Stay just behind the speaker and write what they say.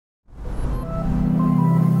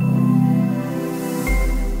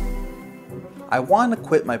I want to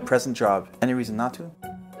quit my present job. Any reason not to?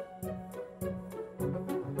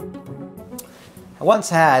 I once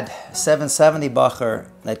had a 770 bacher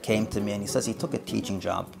that came to me and he says he took a teaching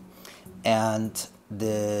job. And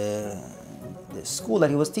the school that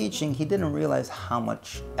he was teaching, he didn't realize how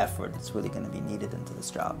much effort it's really going to be needed into this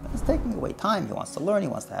job. It's taking away time. He wants to learn. He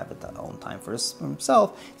wants to have his own time for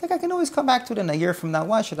himself. He's like, I can always come back to it in a year from now.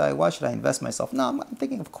 Why should I invest myself? No, I'm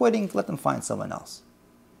thinking of quitting. Let them find someone else.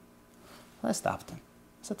 I stopped him.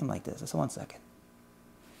 I said to him like this. I said, 1 second.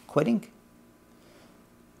 Quitting?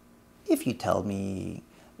 If you tell me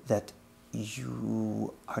that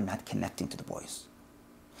you are not connecting to the boys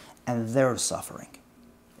and they're suffering,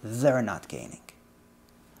 they're not gaining,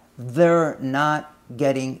 they're not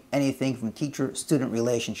getting anything from teacher-student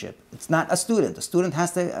relationship. It's not a student. The student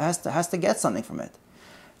has to get something from it.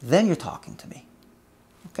 Then you're talking to me.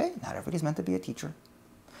 Okay? Not everybody's meant to be a teacher.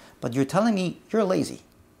 But you're telling me you're lazy.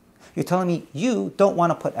 You're telling me you don't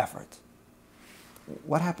want to put effort.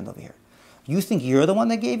 What happened over here? You think you're the one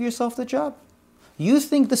that gave yourself the job? You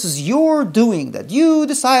think this is your doing, that you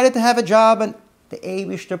decided to have a job and the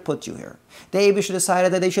Eibishter put you here. The Eibishter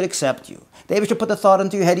decided that they should accept you. The Eibishter put the thought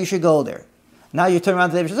into your head you should go there. Now you turn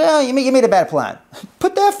around to the Eibishter and say, oh, you made a bad plan.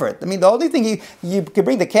 Put the effort. I mean, the only thing you could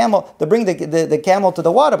bring the camel to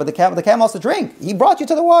the water, but the camel has to drink. He brought you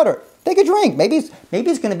to the water. Take a drink. Maybe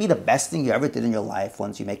it's going to be the best thing you ever did in your life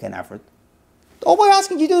once you make an effort. All we're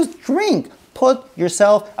asking you to do is drink.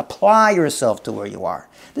 Apply yourself to where you are.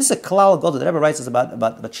 This is a Kalal Gadol that ever writes us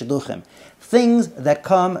about Shidduchim. Things that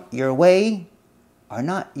come your way are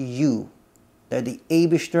not you. They're the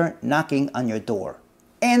Eibishter knocking on your door.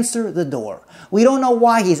 Answer the door. We don't know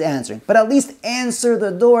why he's answering, but at least answer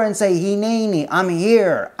the door and say, Hineni, I'm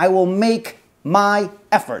here. I will make my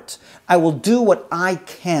effort. I will do what I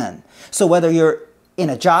can. So whether you're in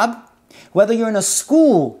a job, whether you're in a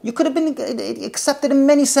school, you could have been accepted in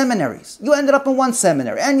many seminaries. You ended up in one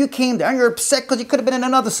seminary, and you came there, and you're upset because you could have been in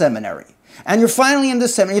another seminary. And you're finally in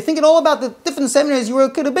this seminary. You're thinking all about the different seminaries you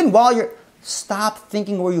could have been while you're... Stop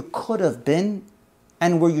thinking where you could have been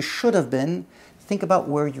and where you should have been. Think about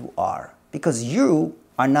where you are. Because you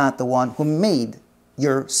are not the one who made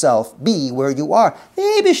yourself be where you are. The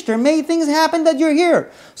Eibishter made things happen that you're here.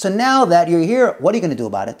 So now that you're here, what are you going to do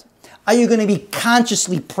about it? Are you going to be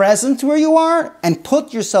consciously present where you are and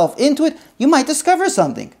put yourself into it? You might discover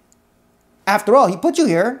something. After all, he put you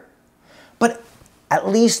here. But at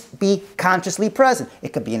least be consciously present.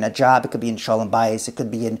 It could be in a job. It could be in Shalom Bayis. It could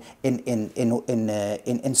be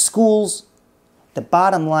in schools. The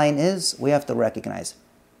bottom line is we have to recognize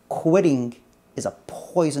quitting is a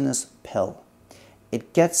poisonous pill.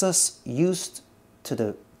 It gets us used to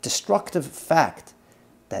the destructive fact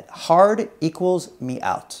that hard equals me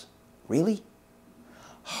out. Really?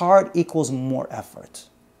 Hard equals more effort.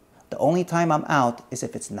 The only time I'm out is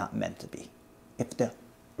if it's not meant to be. If the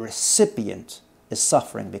recipient is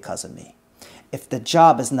suffering because of me. If the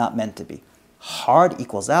job is not meant to be. Hard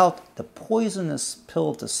equals out. The poisonous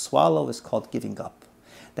pill to swallow is called giving up.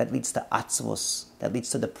 That leads to atzvus. That leads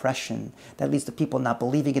to depression. That leads to people not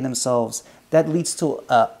believing in themselves. That leads to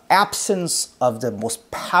absence of the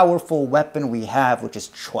most powerful weapon we have, which is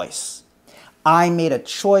choice. I made a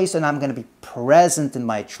choice and I'm going to be present in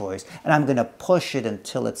my choice and I'm going to push it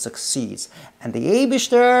until it succeeds. And the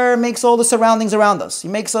Eibishter makes all the surroundings around us. He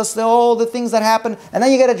makes us all the things that happen and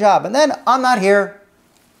then you get a job and then I'm not here.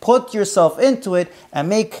 Put yourself into it and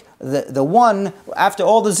make the one after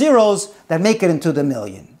all the zeros that make it into the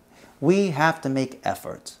million. We have to make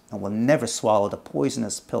effort and we'll never swallow the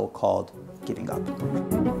poisonous pill called giving up.